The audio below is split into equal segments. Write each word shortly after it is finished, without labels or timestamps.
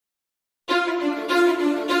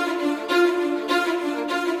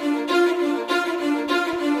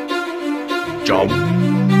Jump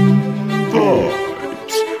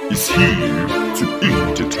Vibes is here to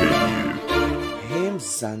entertain you. Hey,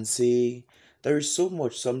 Zanzi. There is so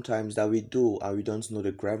much sometimes that we do and we don't know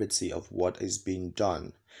the gravity of what is being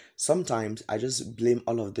done. Sometimes I just blame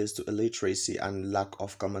all of this to illiteracy and lack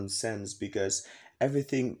of common sense because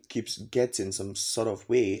everything keeps getting some sort of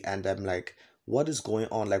way, and I'm like, what is going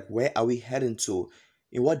on? Like, where are we heading to?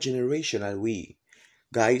 In what generation are we?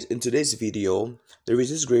 Guys, in today's video, there is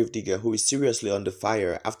this grave digger who is seriously under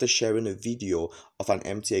fire after sharing a video of an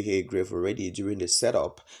empty aka grave already during the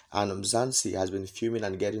setup, and Zansi has been fuming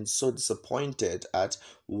and getting so disappointed at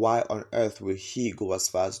why on earth will he go as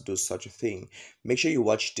far as do such a thing. Make sure you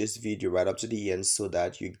watch this video right up to the end so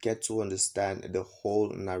that you get to understand the whole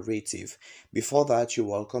narrative. Before that, you're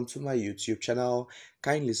welcome to my YouTube channel.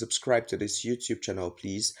 Kindly subscribe to this YouTube channel,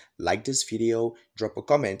 please. Like this video, drop a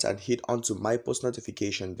comment, and hit onto my post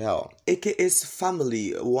notification bell. AKA's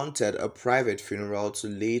family wanted a private funeral to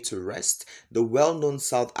lay to rest the well-known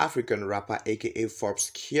South African rapper aka Forbes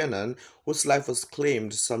Kiernan, whose life was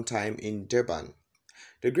claimed sometime in Durban.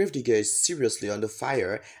 The gravedigger is seriously under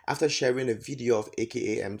fire after sharing a video of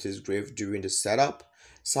aka Empty's grave during the setup.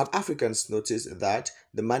 South Africans noticed that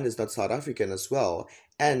the man is not South African as well,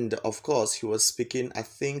 and of course he was speaking, I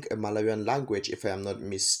think, a Malawian language if I am not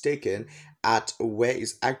mistaken, at where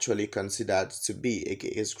is actually considered to be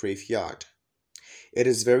aka's graveyard. It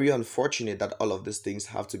is very unfortunate that all of these things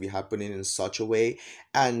have to be happening in such a way,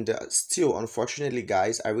 and still, unfortunately,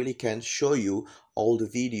 guys, I really can't show you all the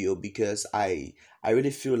video because I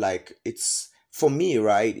really feel like it's, for me,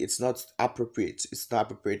 right, it's not appropriate. It's not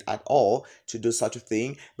appropriate at all to do such a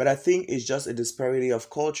thing. But I think it's just a disparity of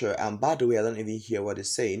culture. And by the way, I don't even hear what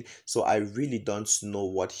he's saying, so I really don't know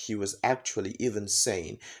what he was actually even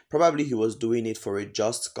saying. Probably he was doing it for a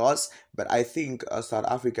just cause, but I think South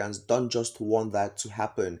Africans don't just want that to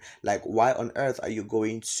happen. Like, why on earth are you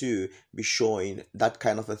going to be showing that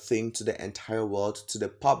kind of a thing to the entire world, to the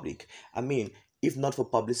public? I mean, if not for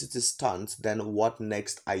publicity stunts, then what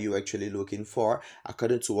next are you actually looking for,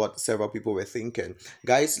 according to what several people were thinking?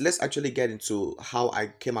 Guys, let's actually get into how I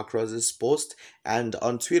came across this post. And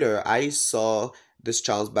on Twitter, I saw this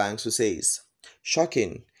Charles Banks who says,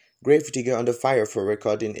 "Shocking. Grave digger under fire for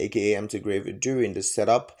recording aka empty grave during the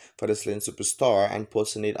setup for the slain superstar and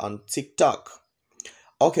posting it on TikTok."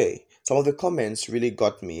 Okay, some of the comments really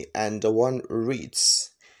got me, and the one reads,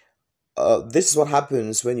 this is what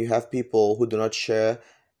happens when you have people who do not share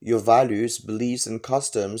your values, beliefs, and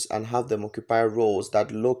customs and have them occupy roles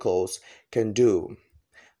that locals can do.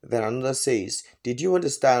 Then another says, "Did you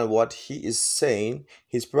understand what he is saying?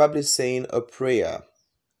 He's probably saying a prayer."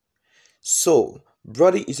 So,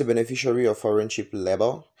 Brody is a beneficiary of foreign cheap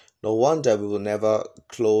labor. No wonder we will never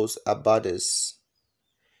close our borders.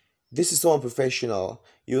 This is so unprofessional.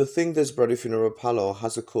 You would think this Brody funeral parlor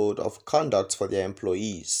has a code of conduct for their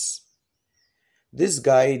employees. This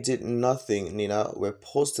guy did nothing, Nina. We're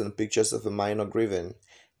posting pictures of a minor grieving.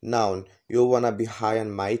 Now, you wanna be high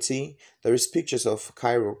and mighty? There is pictures of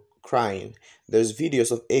Cairo crying. There's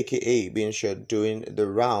videos of AKA being shared doing the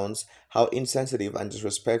rounds. How insensitive and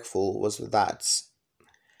disrespectful was that?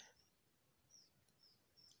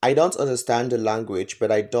 I don't understand the language,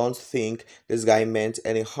 but I don't think this guy meant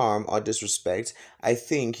any harm or disrespect. I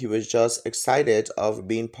think he was just excited of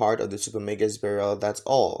being part of the Super Mega's burial, that's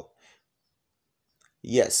all.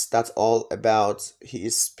 Yes, that's all about he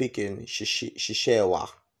is speaking Shishewa.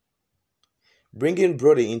 Bringing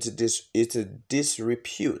Brody into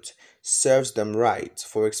disrepute serves them right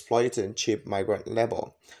for exploiting cheap migrant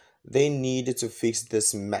labor. They need to fix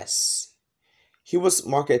this mess. He was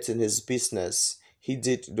marketing his business. He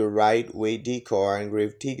did the right way, decor and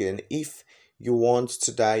grave digging. If you want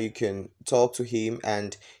to die, you can talk to him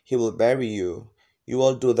and he will bury you. You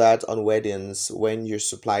all do that on weddings when you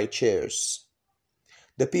supply chairs.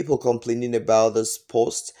 The people complaining about this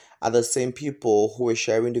post are the same people who were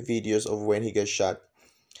sharing the videos of when he gets shot.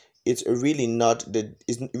 It's really not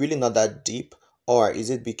that deep, or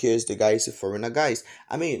is it because the guy is a foreigner? Guys,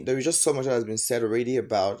 I mean, there is just so much that has been said already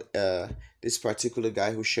about this particular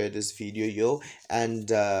guy who shared this video, and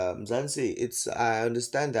Zanzi, I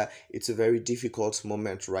understand that it's a very difficult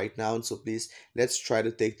moment right now, so please let's try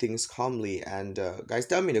to take things calmly, and guys,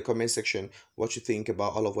 tell me in the comment section what you think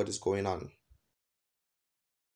about all of what is going on.